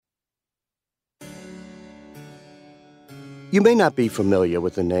You may not be familiar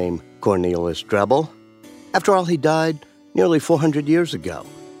with the name Cornelius Drebbel. After all, he died nearly 400 years ago.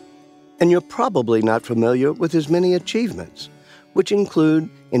 And you're probably not familiar with his many achievements, which include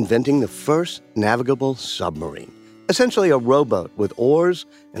inventing the first navigable submarine, essentially a rowboat with oars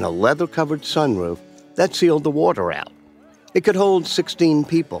and a leather-covered sunroof that sealed the water out. It could hold 16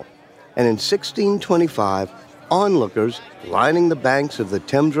 people, and in 1625, onlookers lining the banks of the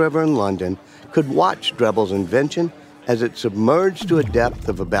Thames River in London could watch Drebbel's invention as it submerged to a depth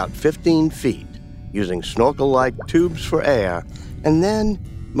of about 15 feet, using snorkel-like tubes for air, and then,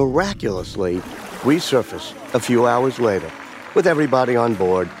 miraculously, resurfaced a few hours later, with everybody on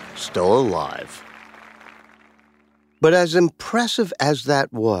board still alive. But as impressive as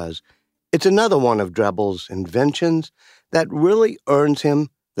that was, it's another one of Drebbel's inventions that really earns him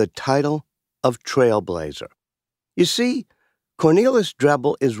the title of trailblazer. You see, Cornelius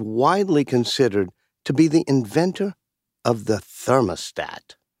Drebbel is widely considered to be the inventor of the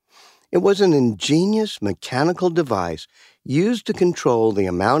thermostat. It was an ingenious mechanical device used to control the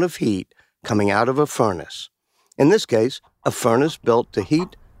amount of heat coming out of a furnace. In this case, a furnace built to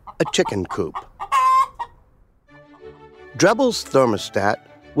heat a chicken coop. Drebbel's thermostat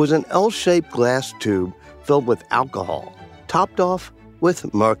was an L-shaped glass tube filled with alcohol, topped off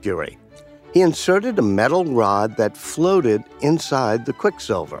with mercury. He inserted a metal rod that floated inside the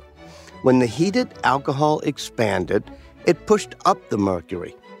quicksilver. When the heated alcohol expanded, it pushed up the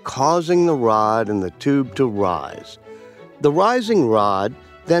mercury, causing the rod and the tube to rise. The rising rod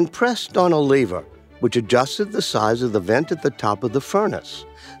then pressed on a lever, which adjusted the size of the vent at the top of the furnace.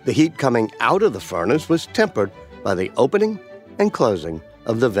 The heat coming out of the furnace was tempered by the opening and closing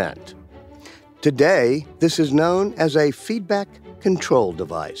of the vent. Today, this is known as a feedback control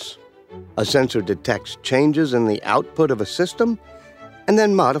device. A sensor detects changes in the output of a system and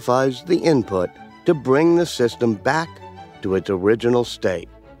then modifies the input to bring the system back to its original state.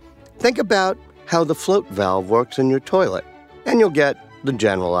 Think about how the float valve works in your toilet, and you'll get the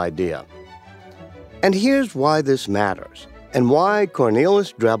general idea. And here's why this matters, and why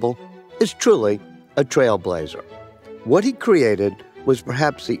Cornelius Drebbel is truly a trailblazer. What he created was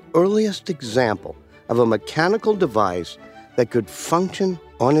perhaps the earliest example of a mechanical device that could function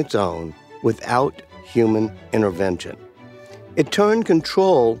on its own without human intervention. It turned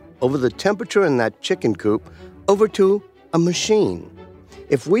control over the temperature in that chicken coop over to a machine.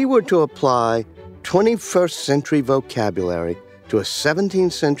 If we were to apply 21st century vocabulary to a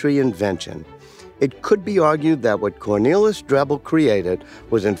 17th century invention, it could be argued that what Cornelius Drebbel created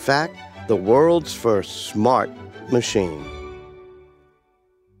was in fact the world's first smart machine.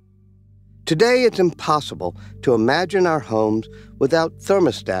 Today, it's impossible to imagine our homes without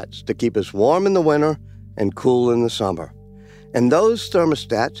thermostats to keep us warm in the winter and cool in the summer. And those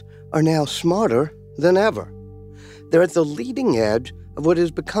thermostats are now smarter than ever. They're at the leading edge of what has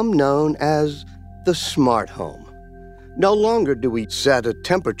become known as the smart home. No longer do we set a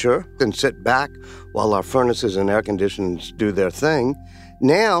temperature and sit back while our furnaces and air conditioners do their thing.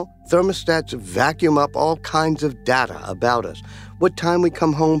 Now, thermostats vacuum up all kinds of data about us, what time we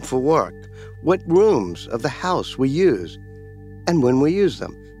come home for work, what rooms of the house we use, and when we use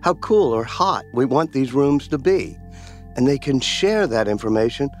them, how cool or hot we want these rooms to be. And they can share that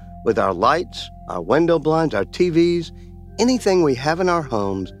information with our lights, our window blinds, our TVs, anything we have in our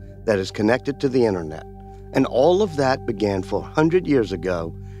homes that is connected to the internet. And all of that began 400 years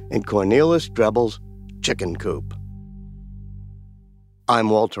ago in Cornelius Drebbel's chicken coop. I'm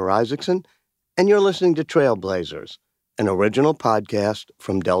Walter Isaacson, and you're listening to Trailblazers, an original podcast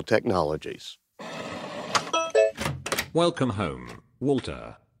from Dell Technologies. Welcome home,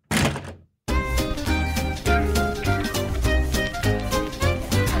 Walter.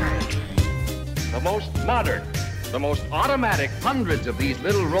 The most modern, the most automatic, hundreds of these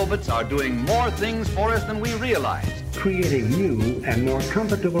little robots are doing more things for us than we realize. Creating new and more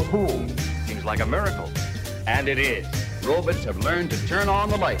comfortable homes. Seems like a miracle. And it is. Robots have learned to turn on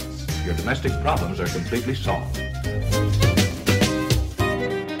the lights. Your domestic problems are completely solved.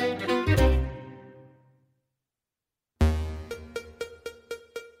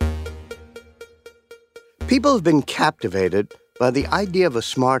 People have been captivated by the idea of a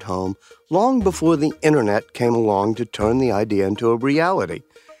smart home long before the internet came along to turn the idea into a reality,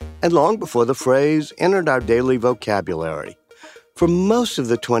 and long before the phrase entered our daily vocabulary. For most of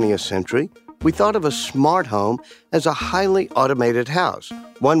the 20th century, we thought of a smart home as a highly automated house,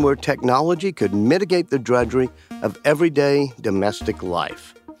 one where technology could mitigate the drudgery of everyday domestic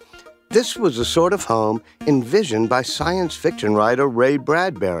life. This was the sort of home envisioned by science fiction writer Ray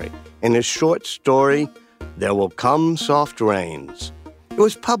Bradbury in his short story, There Will Come Soft Rains. It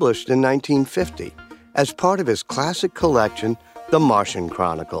was published in 1950, as part of his classic collection, The Martian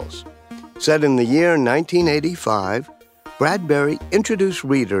Chronicles. Set in the year 1985, Bradbury introduced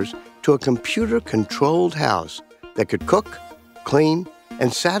readers to a computer-controlled house that could cook, clean,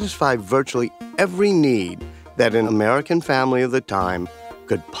 and satisfy virtually every need that an American family of the time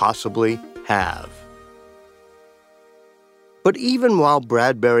could possibly have. But even while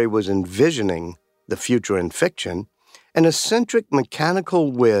Bradbury was envisioning the future in fiction, an eccentric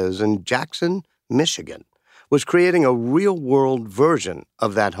mechanical whiz in Jackson, Michigan, was creating a real-world version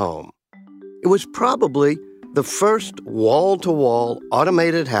of that home. It was probably the first wall-to-wall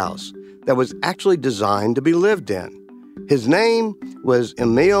automated house that was actually designed to be lived in. His name was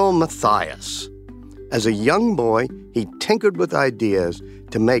Emil Matthias. As a young boy, he tinkered with ideas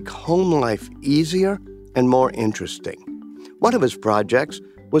to make home life easier and more interesting. One of his projects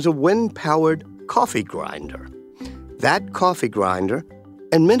was a wind-powered coffee grinder. That coffee grinder,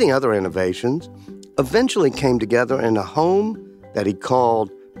 and many other innovations, eventually came together in a home that he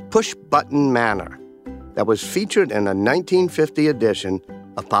called Push Button Manor that was featured in a 1950 edition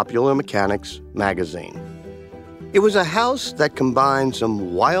of Popular Mechanics magazine. It was a house that combined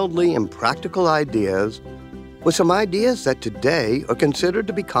some wildly impractical ideas with some ideas that today are considered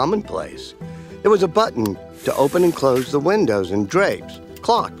to be commonplace. There was a button to open and close the windows and drapes,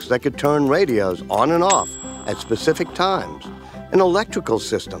 clocks that could turn radios on and off at specific times, an electrical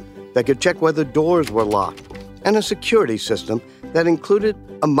system that could check whether doors were locked, and a security system that included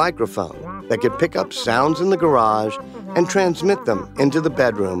a microphone that could pick up sounds in the garage and transmit them into the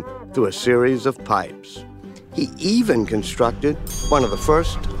bedroom through a series of pipes. He even constructed one of the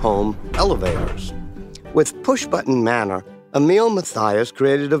first home elevators. With Push Button Manor, Emil Matthias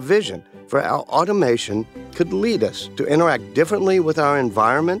created a vision for how automation could lead us to interact differently with our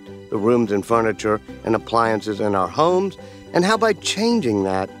environment, the rooms and furniture and appliances in our homes, and how by changing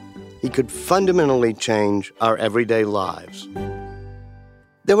that, he could fundamentally change our everyday lives.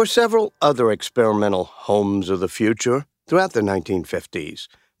 There were several other experimental homes of the future throughout the 1950s.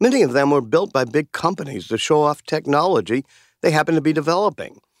 Many of them were built by big companies to show off technology they happened to be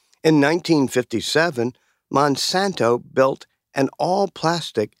developing. In 1957, Monsanto built an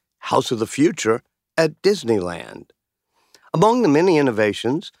all-plastic House of the Future at Disneyland. Among the many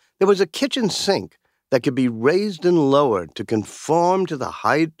innovations, there was a kitchen sink that could be raised and lowered to conform to the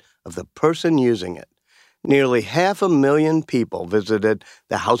height of the person using it. Nearly 500,000 people visited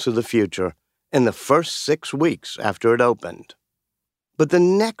the House of the Future in the first 6 weeks after it opened. But the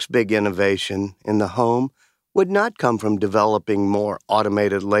next big innovation in the home would not come from developing more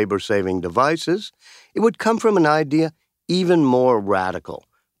automated labor-saving devices. It would come from an idea even more radical,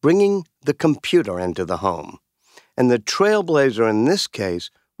 bringing the computer into the home. And the trailblazer in this case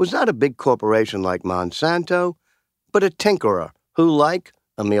was not a big corporation like Monsanto, but a tinkerer who, like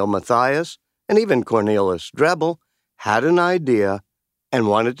Emil Matthias and even Cornelius Drebbel, had an idea and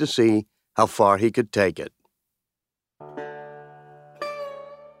wanted to see how far he could take it.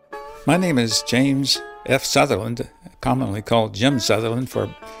 My name is James F. Sutherland, commonly called Jim Sutherland,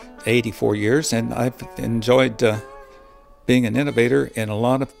 for 84 years, and I've enjoyed being an innovator in a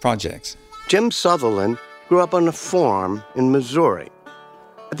lot of projects. Jim Sutherland grew up on a farm in Missouri.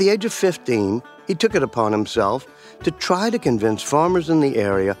 At the age of 15, he took it upon himself to try to convince farmers in the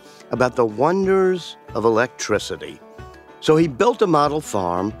area about the wonders of electricity. So he built a model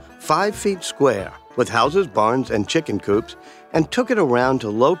farm 5 feet square with houses, barns, and chicken coops, and took it around to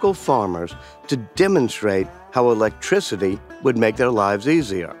local farmers to demonstrate how electricity would make their lives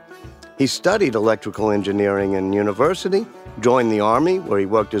easier. He studied electrical engineering in university, joined the Army, where he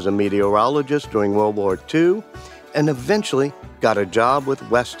worked as a meteorologist during World War II, and eventually got a job with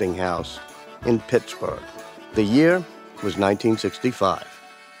Westinghouse in Pittsburgh. The year was 1965.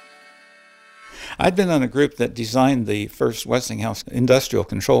 I'd been on a group that designed the first Westinghouse industrial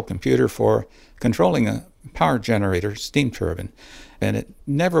control computer for controlling a power generator, steam turbine, and it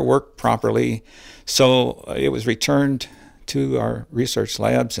never worked properly, so it was returned to our research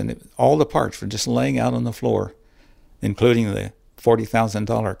labs, and all the parts were just laying out on the floor, including the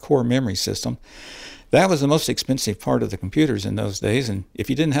 $40,000 core memory system. That was the most expensive part of the computers in those days, and if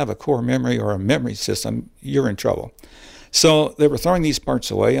you didn't have a core memory or a memory system, you're in trouble. So they were throwing these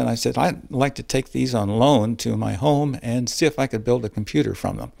parts away, and I said, I'd like to take these on loan to my home and see if I could build a computer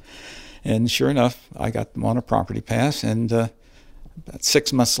from them. And sure enough, I got them on a property pass, and about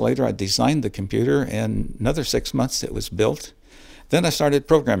 6 months later, I designed the computer, and another 6 months it was built. Then I started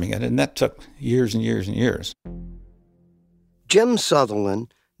programming it, and that took years and years and years. Jim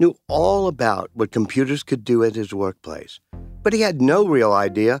Sutherland knew all about what computers could do at his workplace, but he had no real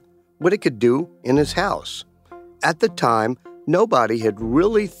idea what it could do in his house. At the time, nobody had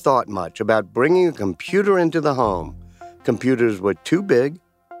really thought much about bringing a computer into the home. Computers were too big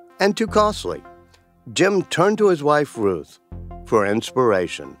and too costly. Jim turned to his wife, Ruth, for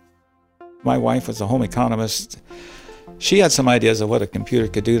inspiration. My wife was a home economist. She had some ideas of what a computer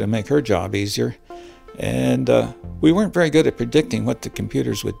could do to make her job easier. And we weren't very good at predicting what the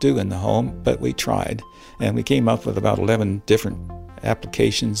computers would do in the home, but we tried. And we came up with about 11 different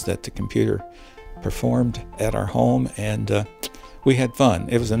applications that the computer performed at our home, and we had fun.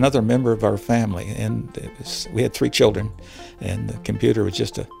 It was another member of our family, and we had 3 children, and the computer was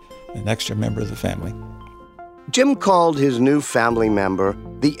just an extra member of the family. Jim called his new family member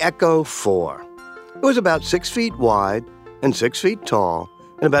the Echo 4. It was about 6 feet wide and 6 feet tall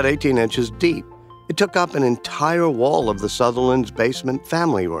and about 18 inches deep. It took up an entire wall of the Sutherland's basement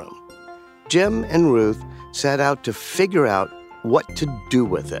family room. Jim and Ruth set out to figure out what to do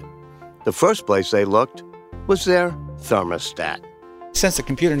with it. The first place they looked was their thermostat. Since the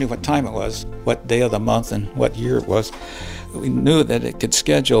computer knew what time it was, what day of the month, and what year it was, we knew that it could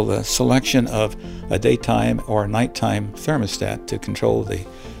schedule the selection of a daytime or a nighttime thermostat to control the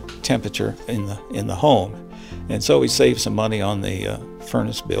temperature in the home. And so we saved some money on the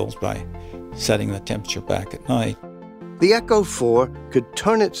furnace bills by setting the temperature back at night. The Echo 4 could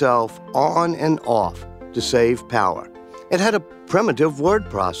turn itself on and off to save power. It had a primitive word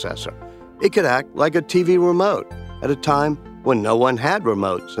processor. It could act like a TV remote at a time when no one had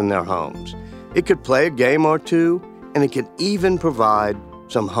remotes in their homes. It could play a game or two, and it could even provide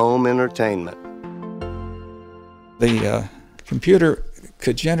some home entertainment. The computer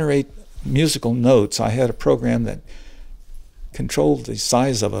could generate musical notes. I had a program that controlled the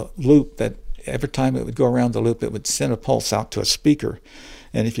size of a loop, that every time it would go around the loop, it would send a pulse out to a speaker.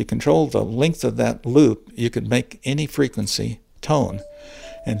 And if you controlled the length of that loop, you could make any frequency tone.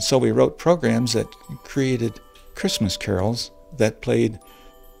 And so we wrote programs that created Christmas carols that played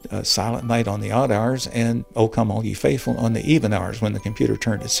Silent Night on the odd hours and O Come All Ye Faithful on the even hours, when the computer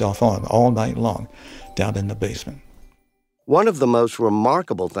turned itself on all night long down in the basement. One of the most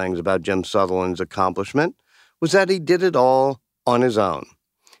remarkable things about Jim Sutherland's accomplishment was that he did it all on his own.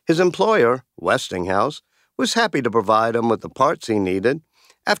 His employer, Westinghouse, was happy to provide him with the parts he needed.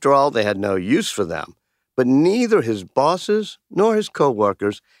 After all, they had no use for them. But neither his bosses nor his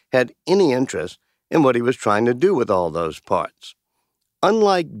co-workers had any interest in what he was trying to do with all those parts.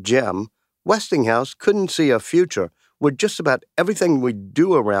 Unlike Jim, Westinghouse couldn't see a future where just about everything we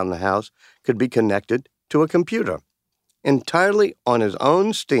do around the house could be connected to a computer. Entirely on his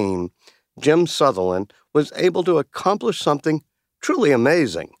own steam, Jim Sutherland was able to accomplish something truly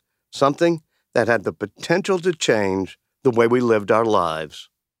amazing, something that had the potential to change the way we lived our lives.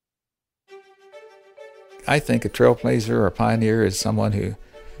 I think a trailblazer or a pioneer is someone who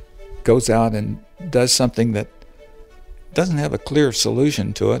goes out and does something that doesn't have a clear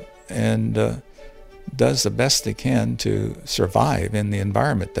solution to it, and does the best they can to survive in the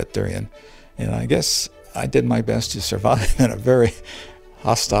environment that they're in. And I guess I did my best to survive in a very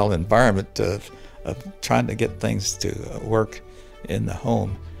hostile environment of trying to get things to work in the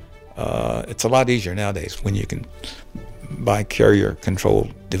home. It's a lot easier nowadays when you can buy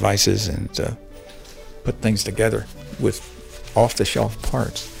carrier-controlled devices and put things together with off-the-shelf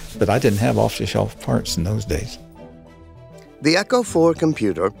parts. But I didn't have off-the-shelf parts in those days. The Echo 4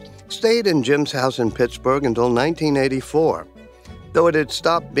 computer stayed in Jim's house in Pittsburgh until 1984, though it had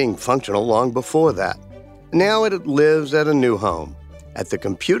stopped being functional long before that. Now it lives at a new home, at the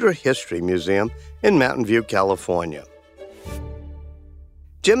Computer History Museum in Mountain View, California.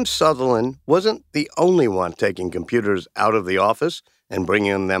 Jim Sutherland wasn't the only one taking computers out of the office and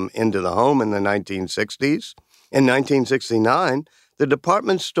bringing them into the home in the 1960s. In 1969, the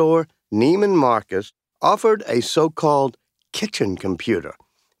department store Neiman Marcus offered a so-called kitchen computer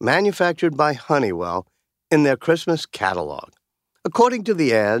manufactured by Honeywell in their Christmas catalog. According to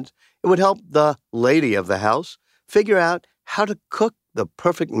the ads, it would help the lady of the house figure out how to cook the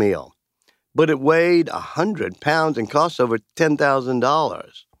perfect meal. But it weighed 100 pounds and cost over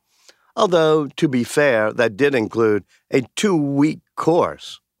 $10,000. Although, to be fair, that did include a 2-week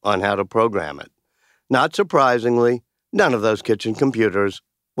course on how to program it. Not surprisingly, none of those kitchen computers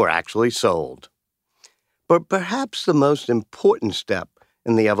were actually sold. But perhaps the most important step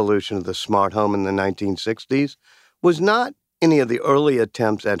in the evolution of the smart home in the 1960s was not any of the early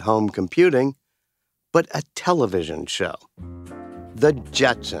attempts at home computing, but a television show. The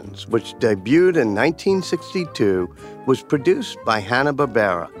Jetsons, which debuted in 1962, was produced by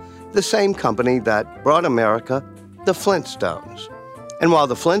Hanna-Barbera, the same company that brought America the Flintstones. And while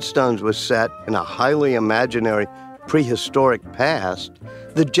the Flintstones was set in a highly imaginary prehistoric past,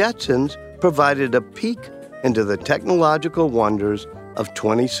 the Jetsons provided a peek into the technological wonders of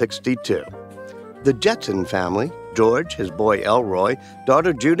 2062. The Jetson family, George, his boy Elroy,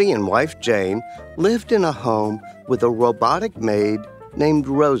 daughter Judy, and wife Jane, lived in a home with a robotic maid named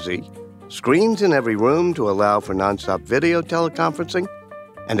Rosie, screens in every room to allow for nonstop video teleconferencing,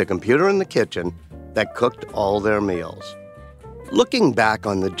 and a computer in the kitchen that cooked all their meals. Looking back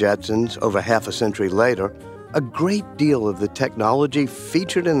on the Jetsons over half a century later, a great deal of the technology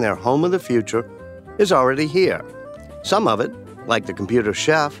featured in their home of the future is already here. Some of it, like the computer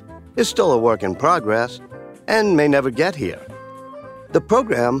chef, is still a work in progress and may never get here. The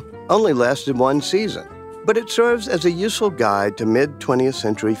program only lasted one season, but it serves as a useful guide to mid-20th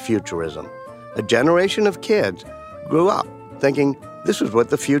century futurism. A generation of kids grew up thinking this was what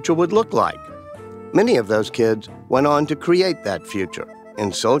the future would look like. Many of those kids went on to create that future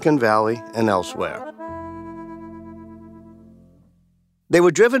in Silicon Valley and elsewhere. They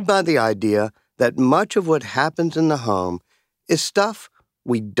were driven by the idea that much of what happens in the home is stuff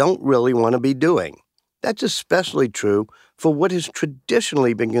we don't really want to be doing. That's especially true for what has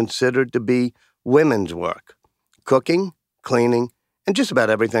traditionally been considered to be women's work: cooking, cleaning, and just about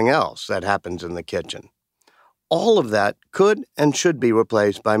everything else that happens in the kitchen. All of that could and should be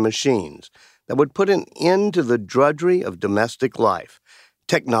replaced by machines that would put an end to the drudgery of domestic life.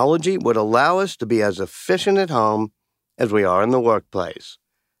 Technology would allow us to be as efficient at home as we are in the workplace.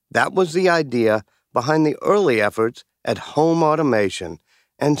 That was the idea behind the early efforts at home automation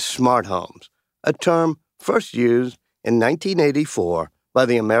and smart homes, a term first used in 1984 by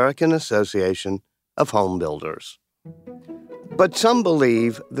the American Association of Home Builders. But some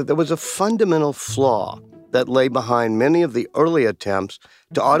believe that there was a fundamental flaw that lay behind many of the early attempts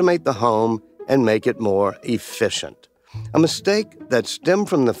to automate the home and make it more efficient. A mistake that stemmed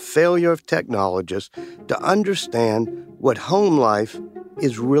from the failure of technologists to understand what home life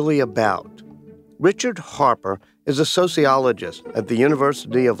is really about. Richard Harper is a sociologist at the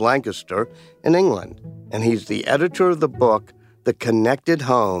University of Lancaster in England, and he's the editor of the book, The Connected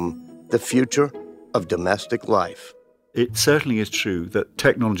Home, The Future of Domestic Life. It certainly is true that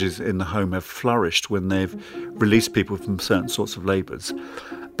technologies in the home have flourished when they've released people from certain sorts of labours.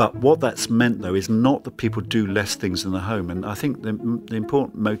 But what that's meant, though, is not that people do less things in the home. And I think the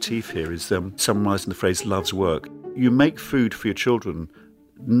important motif here is summarising the phrase loves work. You make food for your children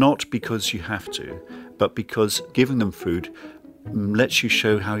not because you have to, but because giving them food lets you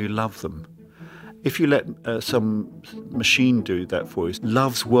show how you love them. If you let some machine do that for you,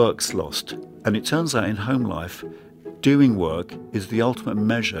 love's work's lost. And it turns out in home life, doing work is the ultimate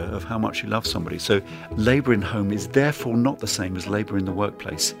measure of how much you love somebody. So labour in home is therefore not the same as labour in the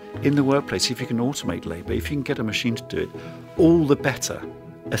workplace. In the workplace, if you can automate labour, if you can get a machine to do it, all the better,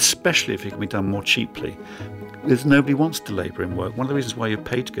 especially if it can be done more cheaply. Because nobody wants to labour in work. One of the reasons why you're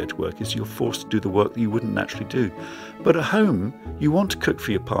paid to go to work is you're forced to do the work that you wouldn't naturally do. But at home, you want to cook for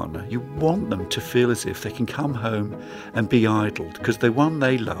your partner. You want them to feel as if they can come home and be idled, because the one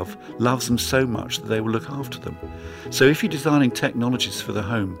they love loves them so much that they will look after them. So if you're designing technologies for the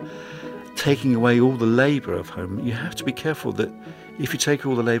home, taking away all the labour of home, you have to be careful that if you take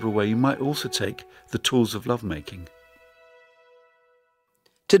all the labour away, you might also take the tools of lovemaking.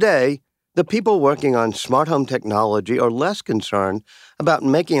 Today, the people working on smart home technology are less concerned about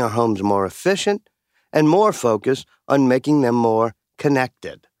making our homes more efficient and more focused on making them more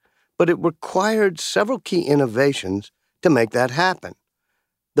connected. But it required several key innovations to make that happen.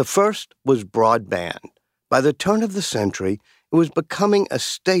 The first was broadband. By the turn of the century, it was becoming a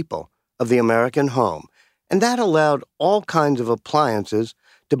staple of the American home, and that allowed all kinds of appliances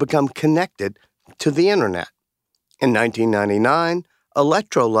to become connected to the internet. In 1999,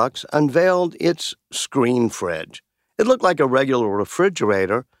 Electrolux unveiled its screen fridge. It looked like a regular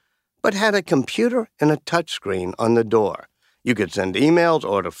refrigerator, but had a computer and a touchscreen on the door. You could send emails,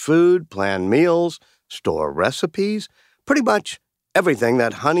 order food, plan meals, store recipes, pretty much everything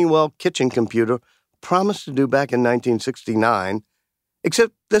that Honeywell kitchen computer promised to do back in 1969,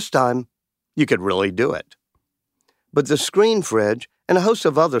 except this time you could really do it. But the screen fridge and a host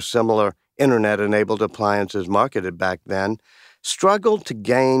of other similar internet-enabled appliances marketed back then struggled to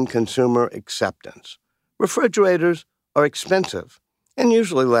gain consumer acceptance. Refrigerators are expensive and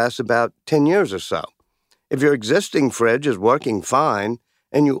usually last about 10 years or so. If your existing fridge is working fine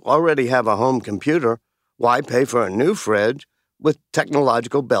and you already have a home computer, why pay for a new fridge with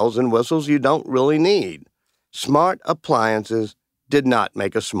technological bells and whistles you don't really need? Smart appliances did not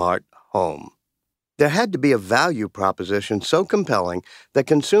make a smart home. There had to be a value proposition so compelling that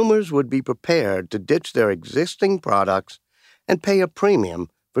consumers would be prepared to ditch their existing products and pay a premium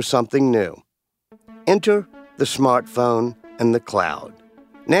for something new. Enter the smartphone and the cloud.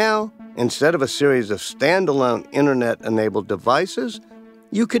 Now, Instead of a series of standalone internet-enabled devices,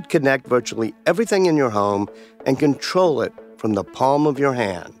 you could connect virtually everything in your home and control it from the palm of your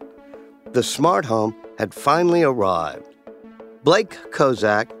hand. The smart home had finally arrived. Blake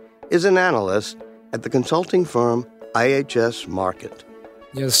Kozak is an analyst at the consulting firm IHS Markit.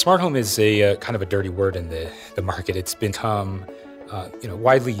 The smart home is a kind of a dirty word in the market. It's become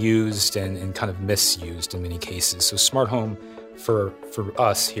widely used and kind of misused in many cases. So smart home, for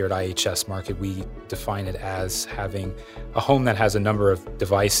us here at IHS Markit, we define it as having a home that has a number of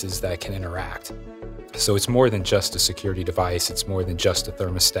devices that can interact. So it's more than just a security device. It's more than just a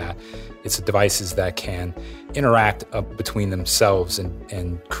thermostat. It's devices that can interact between themselves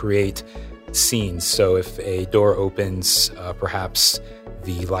and create scenes. So if a door opens, perhaps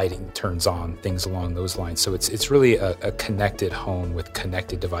the lighting turns on, things along those lines. So it's really a connected home with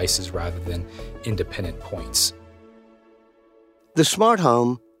connected devices rather than independent points. The smart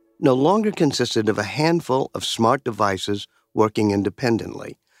home no longer consisted of a handful of smart devices working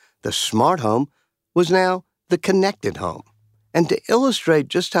independently. The smart home was now the connected home. And to illustrate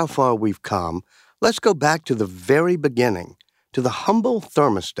just how far we've come, let's go back to the very beginning, to the humble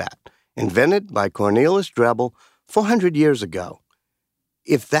thermostat, invented by Cornelius Drebbel 400 years ago.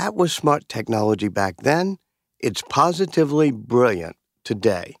 If that was smart technology back then, it's positively brilliant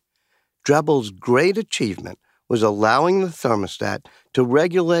today. Drebbel's great achievement was allowing the thermostat to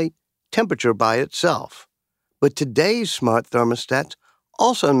regulate temperature by itself. But today's smart thermostats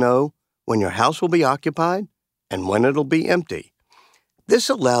also know when your house will be occupied and when it'll be empty. This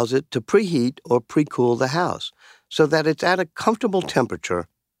allows it to preheat or pre-cool the house so that it's at a comfortable temperature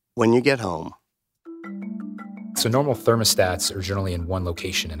when you get home. So normal thermostats are generally in one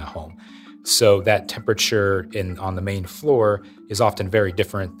location in a home. So that temperature on the main floor is often very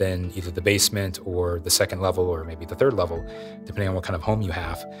different than either the basement or the second level or maybe the third level, depending on what kind of home you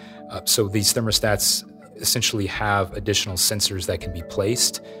have. So these thermostats essentially have additional sensors that can be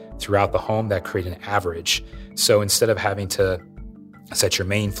placed throughout the home that create an average. So instead of having to set your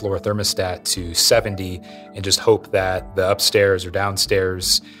main floor thermostat to 70 and just hope that the upstairs or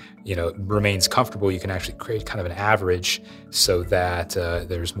downstairs remains comfortable, you can actually create kind of an average so that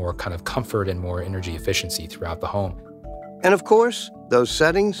there's more kind of comfort and more energy efficiency throughout the home. And of course, those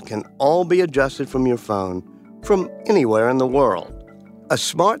settings can all be adjusted from your phone from anywhere in the world. A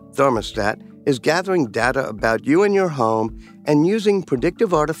smart thermostat is gathering data about you and your home and using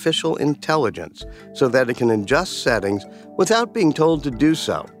predictive artificial intelligence so that it can adjust settings without being told to do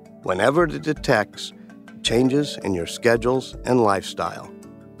so whenever it detects changes in your schedules and lifestyle.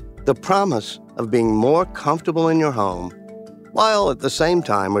 The promise of being more comfortable in your home, while at the same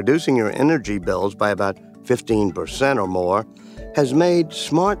time reducing your energy bills by about 15% or more, has made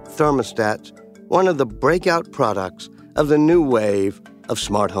smart thermostats one of the breakout products of the new wave of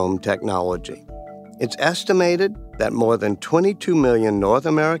smart home technology. It's estimated that more than 22 million North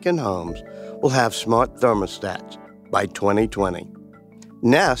American homes will have smart thermostats by 2020.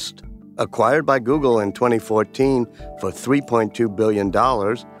 Nest, acquired by Google in 2014 for $3.2 billion,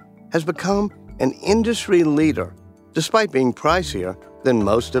 has become an industry leader, despite being pricier than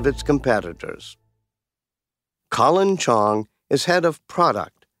most of its competitors. Colin Chong is head of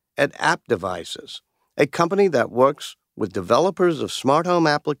product at App Devices, a company that works with developers of smart home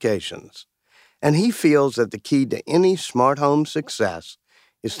applications. And he feels that the key to any smart home success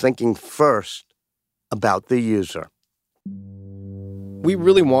is thinking first about the user. We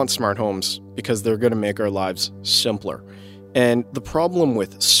really want smart homes because they're going to make our lives simpler. And the problem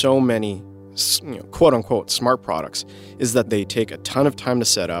with so many, quote-unquote, smart products is that they take a ton of time to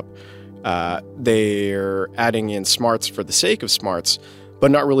set up. They're adding in smarts for the sake of smarts,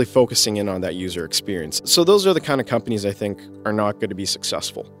 but not really focusing in on that user experience. So those are the kind of companies I think are not going to be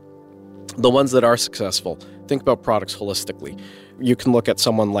successful. The ones that are successful, think about products holistically. You can look at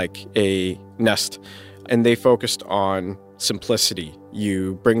someone like a Nest, and they focused on simplicity.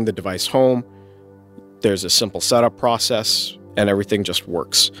 You bring the device home, there's a simple setup process, and everything just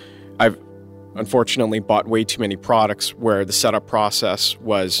works. I've unfortunately bought way too many products where the setup process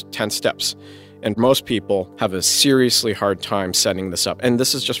was 10 steps. And most people have a seriously hard time setting this up. And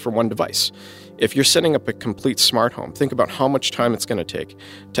this is just for one device. If you're setting up a complete smart home, think about how much time it's going to take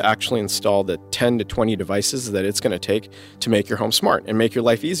to actually install the 10 to 20 devices that it's going to take to make your home smart and make your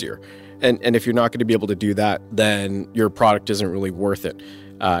life easier. And if you're not going to be able to do that, then your product isn't really worth it.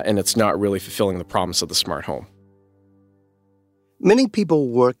 And it's not really fulfilling the promise of the smart home. Many people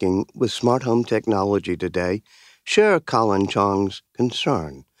working with smart home technology today share Colin Chong's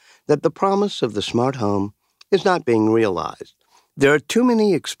concern that the promise of the smart home is not being realized. There are too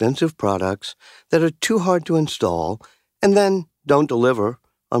many expensive products that are too hard to install and then don't deliver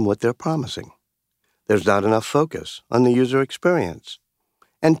on what they're promising. There's not enough focus on the user experience.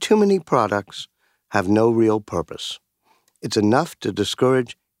 And too many products have no real purpose. It's enough to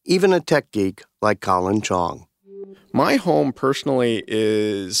discourage even a tech geek like Colin Chong. My home personally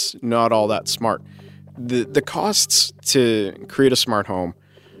is not all that smart. The costs to create a smart home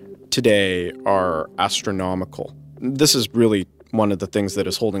today are astronomical. This is really one of the things that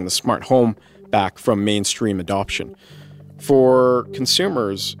is holding the smart home back from mainstream adoption. For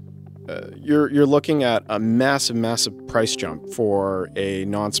consumers, you're looking at a massive price jump for a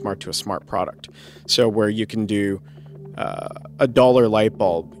non-smart to a smart product. So where you can do a $1 light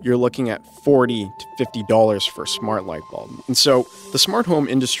bulb, you're looking at $40 to $50 for a smart light bulb. And so the smart home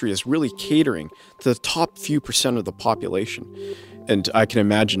industry is really catering to the top few percent of the population. And I can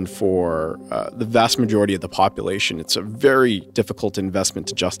imagine for the vast majority of the population, it's a very difficult investment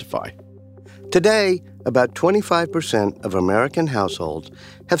to justify. Today, about 25% of American households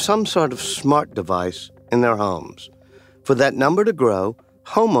have some sort of smart device in their homes. For that number to grow,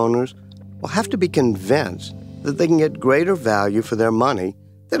 homeowners will have to be convinced that they can get greater value for their money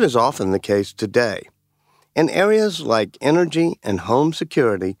than is often the case today. In areas like energy and home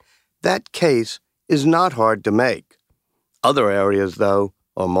security, that case is not hard to make. Other areas, though,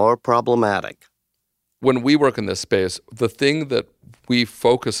 are more problematic. When we work in this space, the thing that we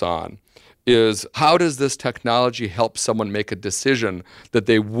focus on is how does this technology help someone make a decision that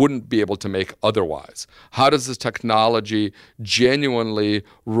they wouldn't be able to make otherwise? How does this technology genuinely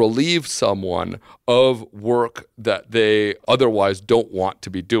relieve someone of work that they otherwise don't want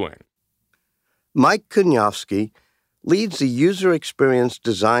to be doing? Mike Kunyovsky leads the User Experience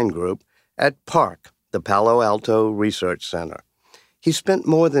Design Group at PARC, the Palo Alto Research Center. He spent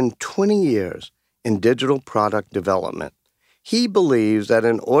more than 20 years in digital product development. He believes that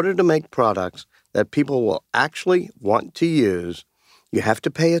in order to make products that people will actually want to use, you have to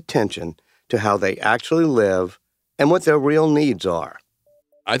pay attention to how they actually live and what their real needs are.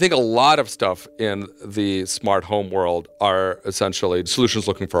 I think a lot of stuff in the smart home world are essentially solutions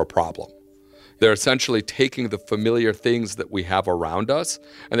looking for a problem. They're essentially taking the familiar things that we have around us,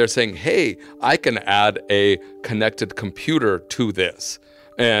 and they're saying, hey, I can add a connected computer to this.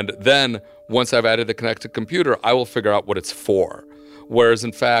 And then once I've added the connected computer, I will figure out what it's for. Whereas,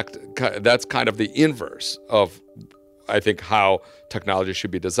 in fact, that's kind of the inverse of, I think, how technology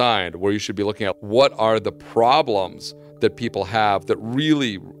should be designed, where you should be looking at what are the problems that people have that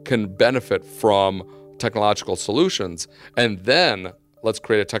really can benefit from technological solutions, and then let's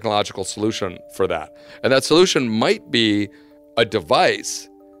create a technological solution for that. And that solution might be a device,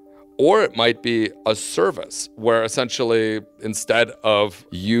 or it might be a service where essentially instead of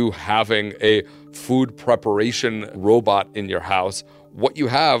you having a food preparation robot in your house, what you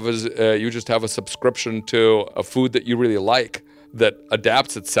have is you just have a subscription to a food that you really like that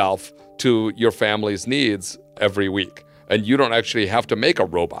adapts itself to your family's needs every week. And you don't actually have to make a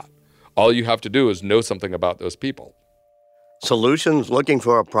robot. All you have to do is know something about those people. Solutions looking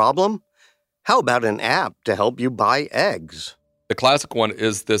for a problem? How about an app to help you buy eggs? The classic one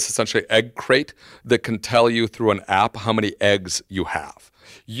is this essentially egg crate that can tell you through an app how many eggs you have.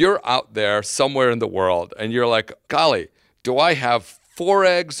 You're out there somewhere in the world and you're like, golly, do I have 4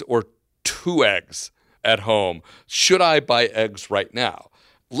 eggs or 2 eggs at home? Should I buy eggs right now?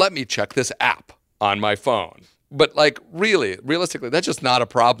 Let me check this app on my phone. But realistically, that's just not a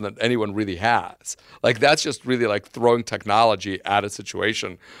problem that anyone really has. That's just really throwing technology at a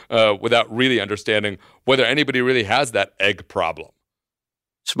situation without really understanding whether anybody really has that egg problem.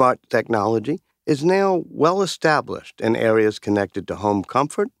 Smart technology is now well established in areas connected to home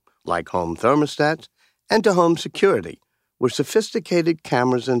comfort, like home thermostats, and to home security, where sophisticated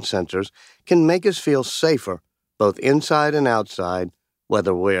cameras and sensors can make us feel safer both inside and outside,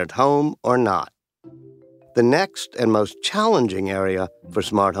 whether we're at home or not. The next and most challenging area for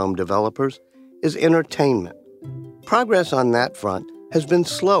smart home developers is entertainment. Progress on that front has been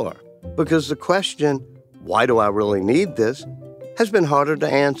slower because the question, why do I really need this, has been harder to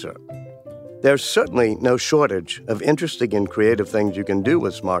answer. There's certainly no shortage of interesting and creative things you can do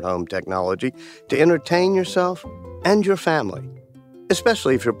with smart home technology to entertain yourself and your family,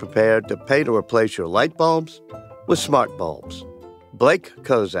 especially if you're prepared to pay to replace your light bulbs with smart bulbs. Blake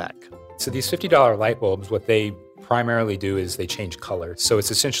Kozak. So these $50 light bulbs, what they primarily do is they change color. So it's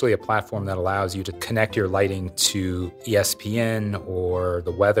essentially a platform that allows you to connect your lighting to ESPN or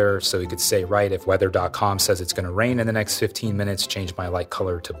the weather. So you could say, right, if weather.com says it's going to rain in the next 15 minutes, change my light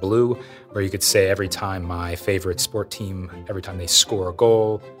color to blue. Or you could say every time my favorite sport team, every time they score a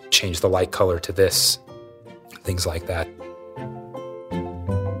goal, change the light color to this, things like that.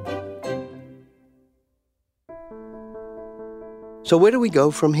 So where do we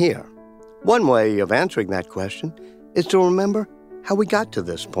go from here? One way of answering that question is to remember how we got to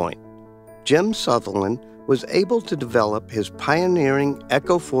this point. Jim Sutherland was able to develop his pioneering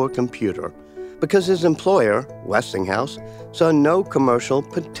Echo 4 computer because his employer, Westinghouse, saw no commercial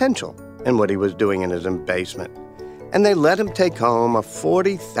potential in what he was doing in his basement, and they let him take home a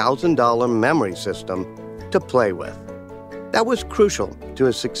 $40,000 memory system to play with. That was crucial to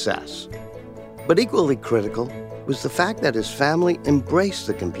his success. But equally critical was the fact that his family embraced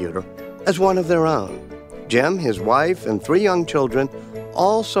the computer as one of their own. Jim, his wife, and 3 young children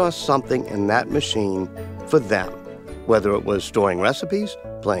all saw something in that machine for them, whether it was storing recipes,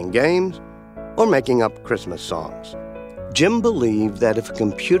 playing games, or making up Christmas songs. Jim believed that if a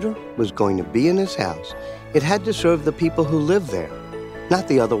computer was going to be in his house, it had to serve the people who lived there, not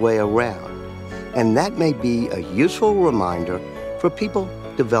the other way around. And that may be a useful reminder for people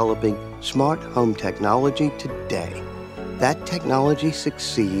developing smart home technology today. That technology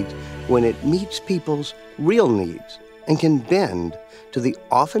succeeds when it meets people's real needs and can bend to the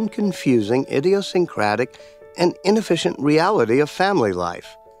often confusing, idiosyncratic, and inefficient reality of family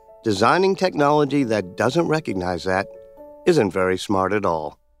life. Designing technology that doesn't recognize that isn't very smart at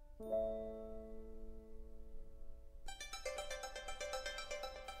all.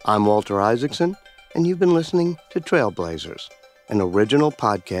 I'm Walter Isaacson, and you've been listening to Trailblazers, an original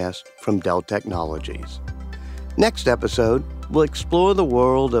podcast from Dell Technologies. Next episode, we'll explore the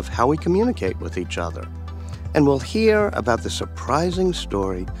world of how we communicate with each other, and we'll hear about the surprising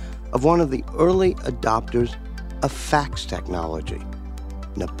story of one of the early adopters of fax technology,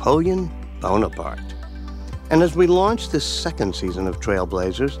 Napoleon Bonaparte. And as we launch this second season of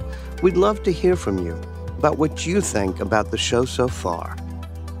Trailblazers, we'd love to hear from you about what you think about the show so far.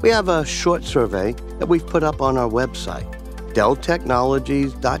 We have a short survey that we've put up on our website,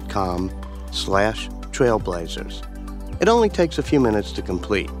 delltechnologies.com/trailblazers. It only takes a few minutes to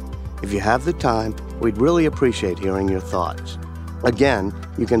complete. If you have the time, we'd really appreciate hearing your thoughts. Again,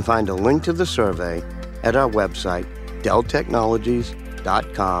 you can find a link to the survey at our website,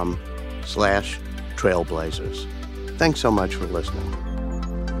 delltechnologies.com/trailblazers. Thanks so much for listening.